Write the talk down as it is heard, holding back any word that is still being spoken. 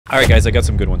All right, guys, I got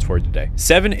some good ones for you today.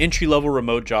 7 entry-level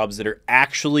remote jobs that are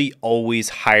actually always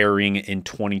hiring in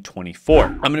 2024.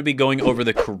 I'm going to be going over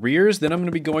the careers, then I'm going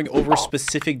to be going over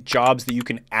specific jobs that you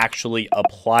can actually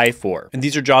apply for. And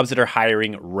these are jobs that are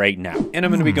hiring right now. And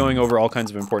I'm going to be going over all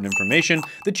kinds of important information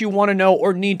that you want to know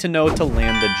or need to know to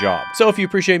land the job. So if you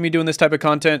appreciate me doing this type of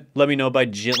content, let me know by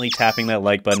gently tapping that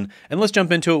like button. And let's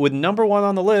jump into it with number 1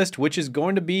 on the list, which is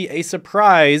going to be a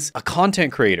surprise, a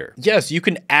content creator. Yes, you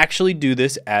can actually do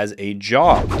this as a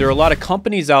job. There are a lot of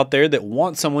companies out there that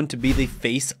want someone to be the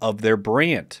face of their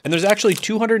brand. And there's actually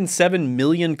 207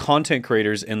 million content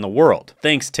creators in the world.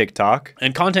 Thanks, TikTok.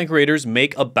 And content creators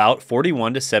make about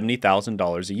 $41,000 to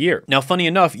 $70,000 a year. Now, funny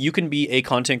enough, you can be a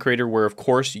content creator where, of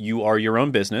course, you are your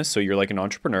own business. So you're like an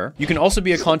entrepreneur. You can also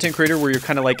be a content creator where you're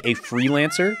kind of like a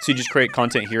freelancer. So you just create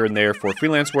content here and there for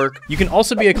freelance work. You can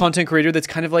also be a content creator that's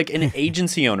kind of like an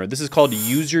agency owner. This is called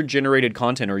user-generated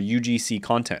content, or UGC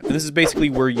content. And this is basically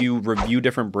where you review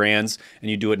different brands and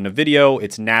you do it in a video.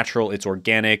 It's natural, it's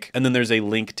organic, and then there's a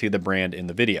link to the brand in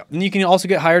the video. And you can also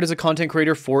get hired as a content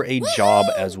creator for a job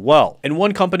as well. And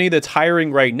one company that's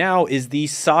hiring right now is the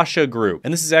Sasha Group.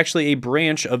 And this is actually a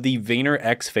branch of the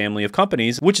VaynerX family of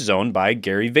companies, which is owned by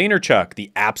Gary Vaynerchuk, the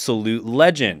absolute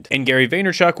legend. And Gary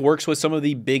Vaynerchuk works with some of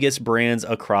the biggest brands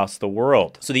across the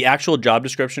world. So the actual job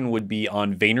description would be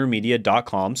on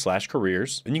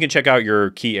vaynermedia.com/careers. And you can check out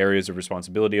your key areas of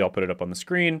responsibility. I'll put it up on the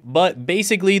screen. But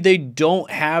basically, they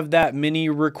don't have that many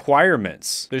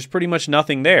requirements. There's pretty much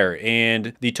nothing there.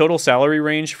 And the total salary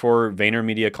range for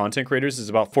VaynerMedia content creators is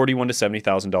about $41,000 to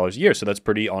 $70,000 a year. So that's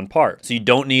pretty on par. So you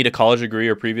don't need a college degree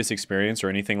or previous experience or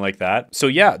anything like that. So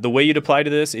yeah, the way you'd apply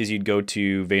to this is you'd go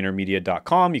to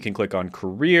vaynermedia.com. You can click on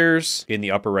careers in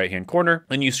the upper right-hand corner,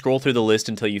 and you scroll through the list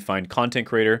until you find content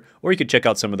creator, or you could check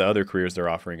out some of the other careers they're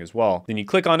offering as well. Then you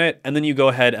click on it, and then you go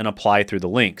ahead and apply through the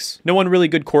links. Now, one really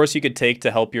good course you could take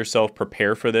to help yourself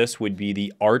prepare for this would be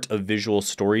the Art of Visual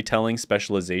Storytelling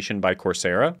Specialization by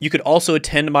Coursera. You could also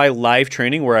attend my live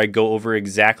training where I go over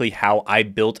exactly how I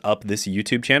built up this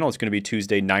YouTube channel. It's going to be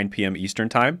Tuesday, 9 p.m. Eastern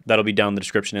time. That'll be down in the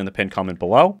description and the pinned comment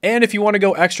below. And if you want to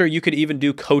go extra, you could even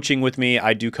do coaching with me.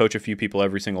 I do coach a few people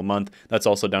every single month. That's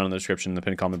also down in the description and the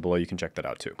pinned comment below. You can check that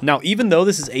out too. Now, even though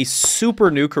this is a super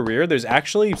new career, there's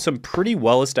actually some pretty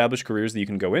well-established careers that you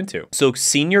can go into. So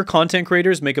senior content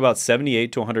creators make about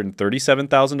 $78,000 to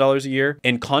 $137,000 a year,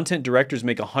 and content directors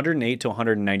make $108,000 to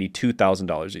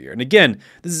 $192,000 a year. And again,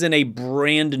 this is in a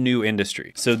brand new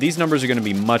industry. So these numbers are going to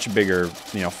be much bigger,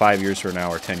 5 years from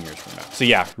now or 10 years from now. So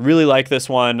yeah, really like this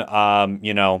one.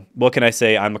 What can I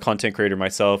say? I'm a content creator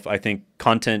myself. I think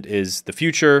content is the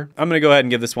future. I'm going to go ahead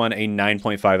and give this one a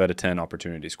 9.5 out of 10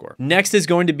 opportunity score. Next is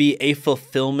going to be a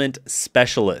fulfillment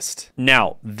specialist.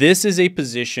 Now, this is a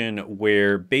position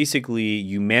where basically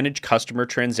you manage customer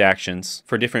transactions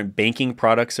for different banking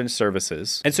products and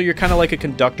services. And so you're kind of like a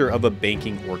conductor of a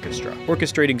banking orchestra,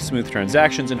 orchestrating smooth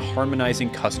transactions and harmonizing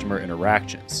customer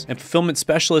interactions. And fulfillment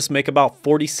specialists make about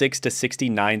 $46,000 to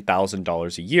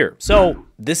 $69,000 a year. So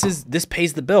this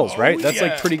pays the bills, right? That's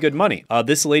like pretty good money.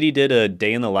 This lady did a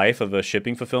day in the life of a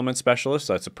shipping fulfillment specialist.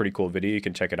 So that's a pretty cool video. You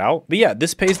can check it out. But yeah,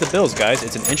 this pays the bills, guys.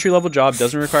 It's an entry-level job,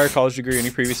 doesn't require a college degree or any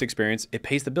previous experience. It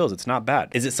pays the bills. It's not bad.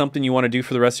 Is it something you want to do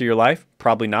for the rest of your life?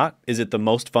 Probably not. Is it the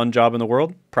most fun job in the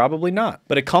world? Probably not.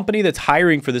 But a company that's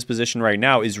hiring for this position right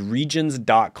now is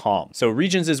Regions.com. So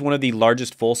Regions is one of the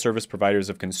largest full-service providers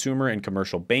of consumer and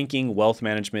commercial banking, wealth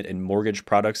management, and mortgage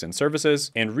products and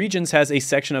services. And Regions has a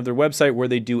section of their website where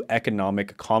they do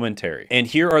economic commentary. And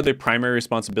here are the primary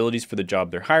responsibilities for the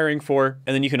job they're hiring for.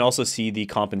 And then you can also see the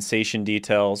compensation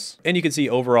details. And you can see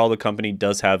overall the company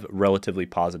does have relatively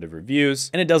positive reviews,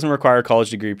 and it doesn't require a college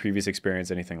degree, previous experience,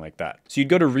 anything like that. So you'd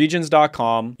go to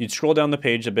Regions.com, you'd scroll down the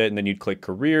page a bit, and then you'd click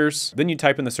careers. Then you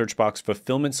type in the search box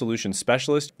fulfillment solution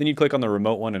specialist. Then you click on the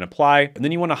remote one and apply. And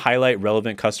then you want to highlight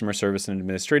relevant customer service and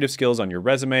administrative skills on your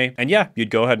resume. And yeah, you'd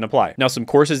go ahead and apply. Now, some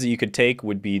courses that you could take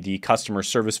would be the customer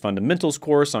service fundamentals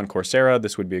course on Coursera.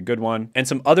 This would be a good one. And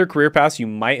some other career paths you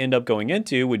might end up going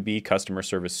into would be customer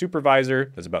service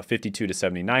supervisor. That's about $52,000 to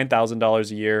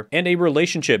 $79,000 a year. And a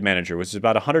relationship manager, which is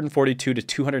about $142,000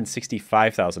 to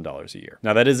 $265,000 a year.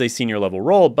 Now that is a senior level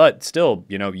role, but still,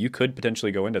 you could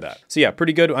potentially go into that. So yeah,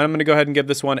 pretty good. I'm going to go ahead and give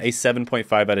this one a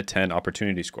 7.5 out of 10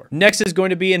 opportunity score. Next is going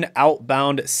to be an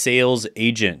outbound sales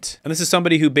agent. And this is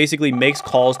somebody who basically makes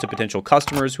calls to potential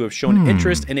customers who have shown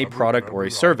interest in a product or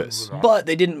a service, but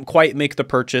they didn't quite make make the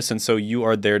purchase, and so you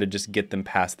are there to just get them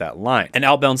past that line. And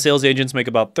outbound sales agents make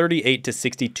about $38,000 to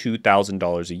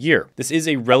 $62,000 a year. This is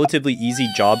a relatively easy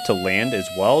job to land as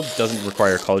well. It doesn't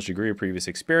require a college degree or previous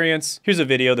experience. Here's a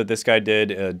video that this guy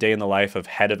did, a day in the life of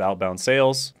head of outbound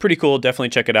sales. Pretty cool. Definitely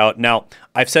check it out. Now,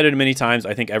 I've said it many times.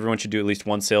 I think everyone should do at least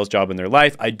one sales job in their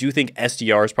life. I do think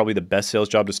SDR is probably the best sales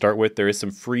job to start with. There is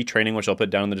some free training, which I'll put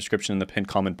down in the description in the pinned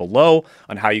comment below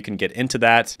on how you can get into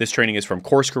that. This training is from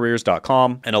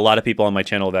coursecareers.com, and a lot of people on my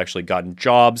channel have actually gotten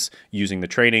jobs using the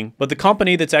training. But the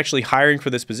company that's actually hiring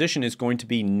for this position is going to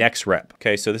be NextRep.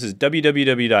 Okay, so this is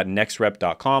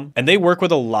www.nextrep.com, and they work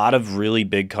with a lot of really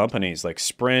big companies like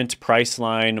Sprint,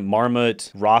 Priceline,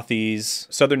 Marmot, Rothy's,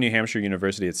 Southern New Hampshire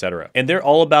University, etc. And they're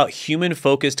all about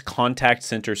human-focused contact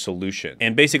center solution.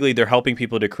 And basically, they're helping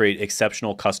people to create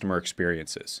exceptional customer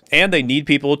experiences. And they need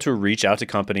people to reach out to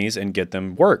companies and get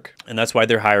them work. And that's why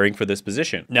they're hiring for this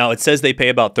position. Now, it says they pay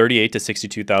about $38,000 to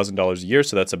 $62,000 a year,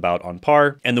 so that's about on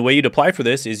par. And the way you'd apply for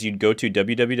this is you'd go to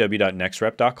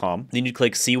www.nextrep.com, then you'd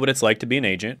click see what it's like to be an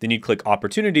agent, then you'd click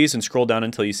opportunities and scroll down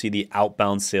until you see the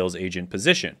outbound sales agent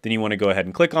position. Then you want to go ahead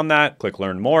and click on that, click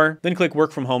learn more, then click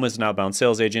work from home as an outbound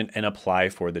sales agent and apply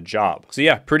for the job. So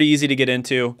yeah, pretty easy to get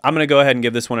into. I'm going to go ahead and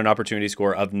give this one an opportunity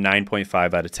score of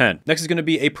 9.5 out of 10. Next is going to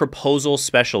be a proposal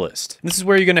specialist. This is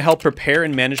where you're going to help prepare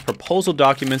and manage proposal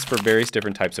documents for various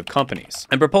different types of companies.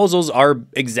 And proposals are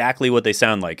exactly what they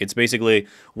sound like. It's basically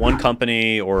one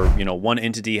company or, one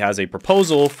entity has a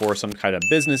proposal for some kind of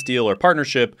business deal or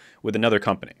partnership with another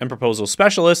company. And proposal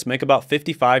specialists make about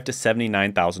 $55,000 to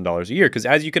 $79,000 a year, because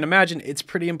as you can imagine, it's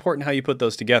pretty important how you put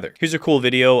those together. Here's a cool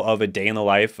video of a day in the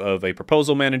life of a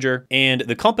proposal manager. And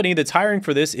the company that's hiring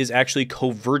for this is actually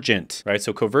Convergent, right?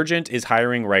 So Convergent is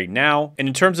hiring right now. And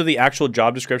in terms of the actual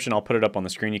job description, I'll put it up on the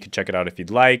screen. You can check it out if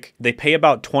you'd like. They pay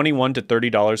about $21 to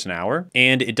 $30 an hour,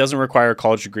 and it doesn't require a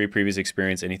college degree, previous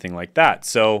experience, anything like that.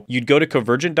 So you'd go to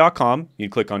convergent.com,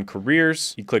 you'd click on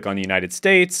careers, you'd click on the United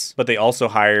States, but they also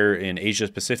hire in Asia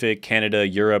Pacific, Canada,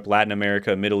 Europe, Latin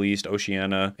America, Middle East,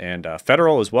 Oceania, and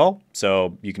federal as well.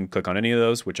 So you can click on any of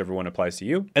those, whichever one applies to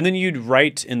you. And then you'd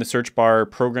write in the search bar,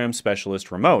 program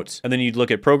specialist remote. And then you'd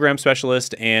look at program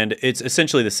specialist, and it's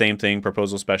essentially the same thing,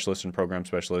 proposal specialist and program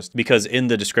specialist, because in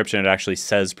the description, it actually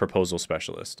says proposal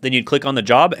specialist. Then you'd click on the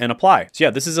job and apply. So yeah,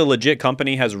 this is a legit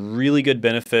company, has really good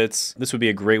benefits. This would be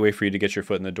a great way for you to get your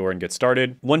foot in the door and get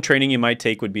started. One training you might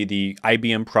take would be the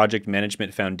IBM Project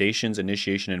Management Foundations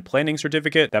Initiation and Planning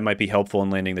Certificate. That might be helpful in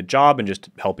landing the job and just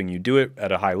helping you do it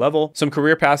at a high level. Some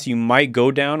career paths you might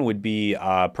go down would be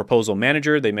proposal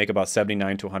manager. They make about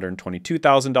 $79,000 to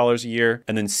 $122,000 a year.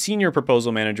 And then senior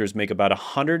proposal managers make about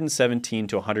 $117,000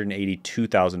 to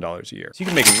 $182,000 a year. So you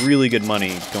can make really good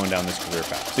money going down this career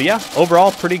path. So yeah,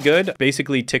 overall pretty good.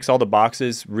 Basically ticks all the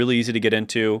boxes, really easy to get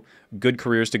into, good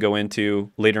careers to go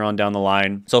into later on down the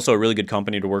line. It's also a really good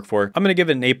company to work for. I'm going to give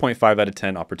it an 8.5 out of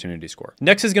 10 opportunity score.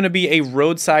 Next is going to be a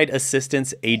roadside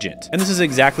assistance agent. And this is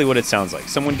exactly what it sounds like.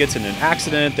 Someone gets in an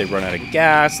accident, they run out of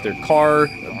gas, their car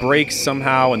breaks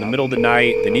somehow in the middle of the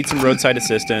night, they need some roadside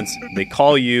assistance, they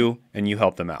call you and you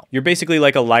help them out. You're basically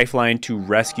like a lifeline to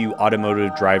rescue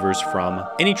automotive drivers from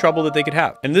any trouble that they could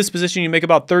have. In this position, you make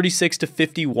about $36,000 to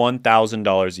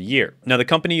 $51,000 a year. Now, the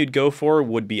company you'd go for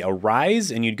would be Arise,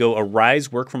 and you'd go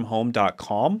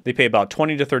ariseworkfromhome.com. They pay about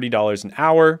 $20 to $30 an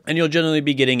hour, and you'll generally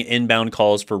be getting inbound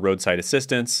calls for roadside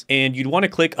assistance. And you'd want to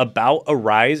click About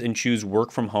Arise and choose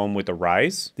Work From Home with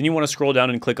Arise. Then you want to scroll down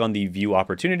and click on the View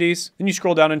Opportunities. Then you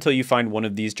scroll down until you find one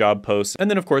of these job posts, and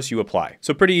then of course you apply.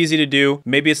 So pretty easy to do.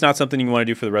 Maybe it's not something you want to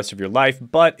do for the rest of your life,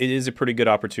 but it is a pretty good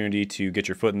opportunity to get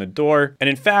your foot in the door. And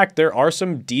in fact, there are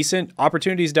some decent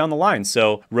opportunities down the line.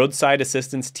 So roadside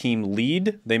assistance team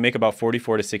lead, they make about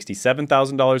 $44,000 to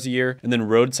 $67,000 a year. And then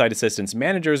roadside assistance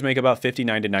managers make about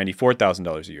 $59,000 to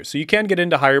 $94,000 a year. So you can get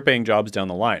into higher paying jobs down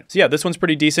the line. So yeah, this one's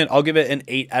pretty decent. I'll give it an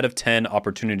 8 out of 10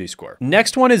 opportunity score.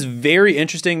 Next one is very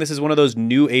interesting. This is one of those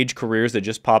new age careers that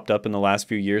just popped up in the last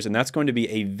few years, and that's going to be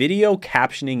a video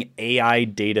captioning AI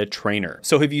data trainer.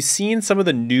 So have you seen some of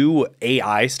the new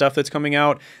AI stuff that's coming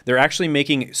out? They're actually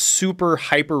making super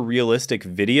hyper realistic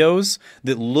videos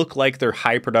that look like they're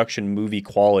high production movie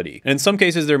quality. And in some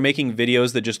cases, they're making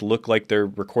videos that just look like they're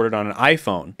recorded on an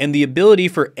iPhone. And the ability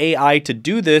for AI to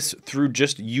do this through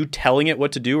just you telling it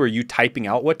what to do or you typing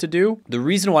out what to do, the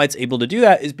reason why it's able to do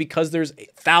that is because there's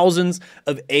thousands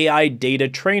of AI data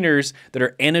trainers that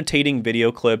are annotating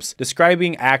video clips,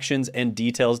 describing actions and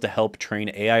details to help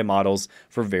train AI models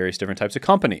for various different types of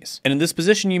companies. And in this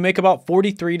position, you make about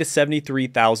 $43,000 to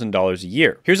 $73,000 a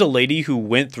year. Here's a lady who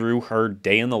went through her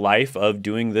day in the life of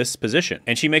doing this position,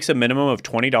 and she makes a minimum of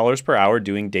 $20 per hour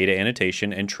doing data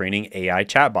annotation and training AI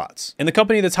chatbots. chatbots. And the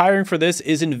company that's hiring for this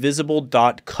is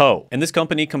Invisible.co. And this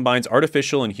company combines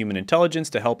artificial and human intelligence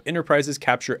to help enterprises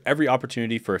capture every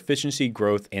opportunity for efficiency,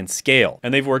 growth, and scale.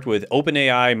 And they've worked with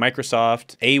OpenAI,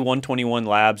 Microsoft, A121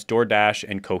 Labs, DoorDash,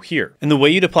 and Cohere. And the way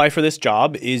you'd apply for this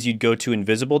job is you'd go to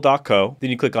Invisible.co, then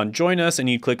you click on Join Us, and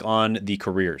you'd click on the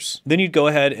careers. Then you'd go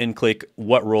ahead and click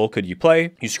what role could you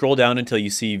play. You scroll down until you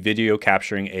see video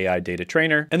capturing AI data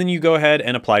trainer, and then you go ahead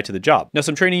and apply to the job. Now,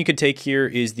 some training you could take here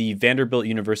is the Vanderbilt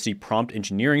University Prompt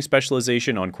Engineering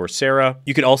specialization on Coursera.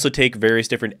 You could also take various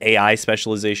different AI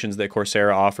specializations that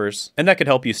Coursera offers, and that could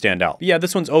help you stand out. But yeah,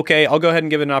 this one's okay. I'll go ahead and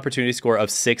give it an opportunity score of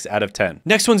 6 out of 10.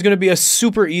 Next one's going to be a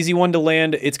super easy one to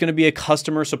land. It's going to be a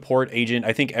customer support agent.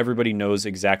 I think everybody knows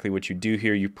exactly what you do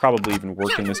here. You've probably even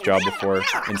worked in this job before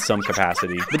in some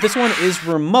capacity, but this one is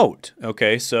remote.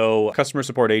 Okay, so customer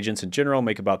support agents in general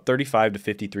make about $35,000 to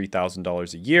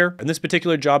 $53,000 a year, and this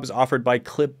particular job is offered by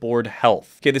Clipboard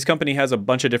Health. Okay, this company has a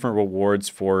bunch of different rewards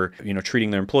for,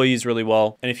 treating their employees really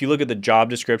well. And if you look at the job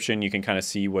description, you can kind of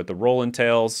see what the role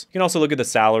entails. You can also look at the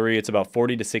salary. It's about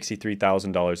 $40,000 to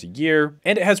 $63,000 a year,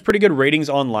 and it has pretty good ratings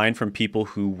online from people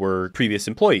who were previous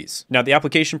employees. Now, the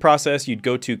application process, you'd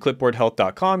go to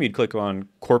clipboardhealth.com, you'd click on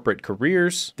corporate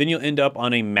careers, then you'll end up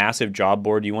on a massive job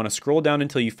board. You want to scroll down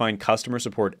until you find customer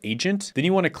support agent, then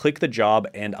you want to click the job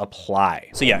and apply.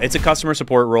 So yeah, it's a customer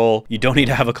support role. You don't need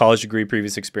to have a college degree,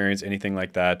 previous experience, anything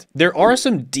like that. There are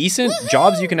some decent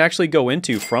jobs you can actually go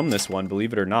into from this one,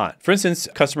 believe it or not. For instance,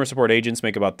 customer support agents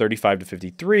make about $35,000 to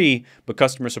 $53,000, but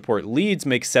customer support leads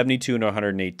make $72,000 to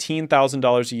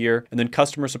 $118,000 a year, and then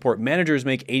customer support managers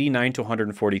make $89,000 to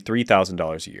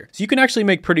 $143,000 a year. So you can actually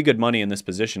make pretty good money in this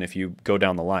position if you go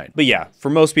down the line. But yeah, for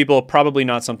most people, probably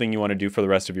not something you want to do for the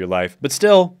rest of your life, but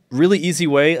still, really easy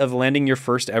way of landing your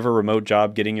first ever remote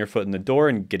job, getting your foot in the door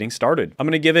and getting started. I'm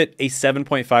going to give it a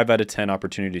 7.5 out of 10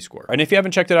 opportunity score. And if you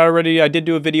haven't checked it out already, I did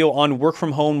do a video on work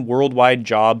from home worldwide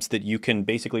jobs that you can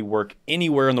basically work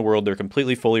anywhere in the world. They're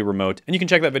completely fully remote, and you can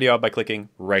check that video out by clicking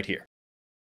right here.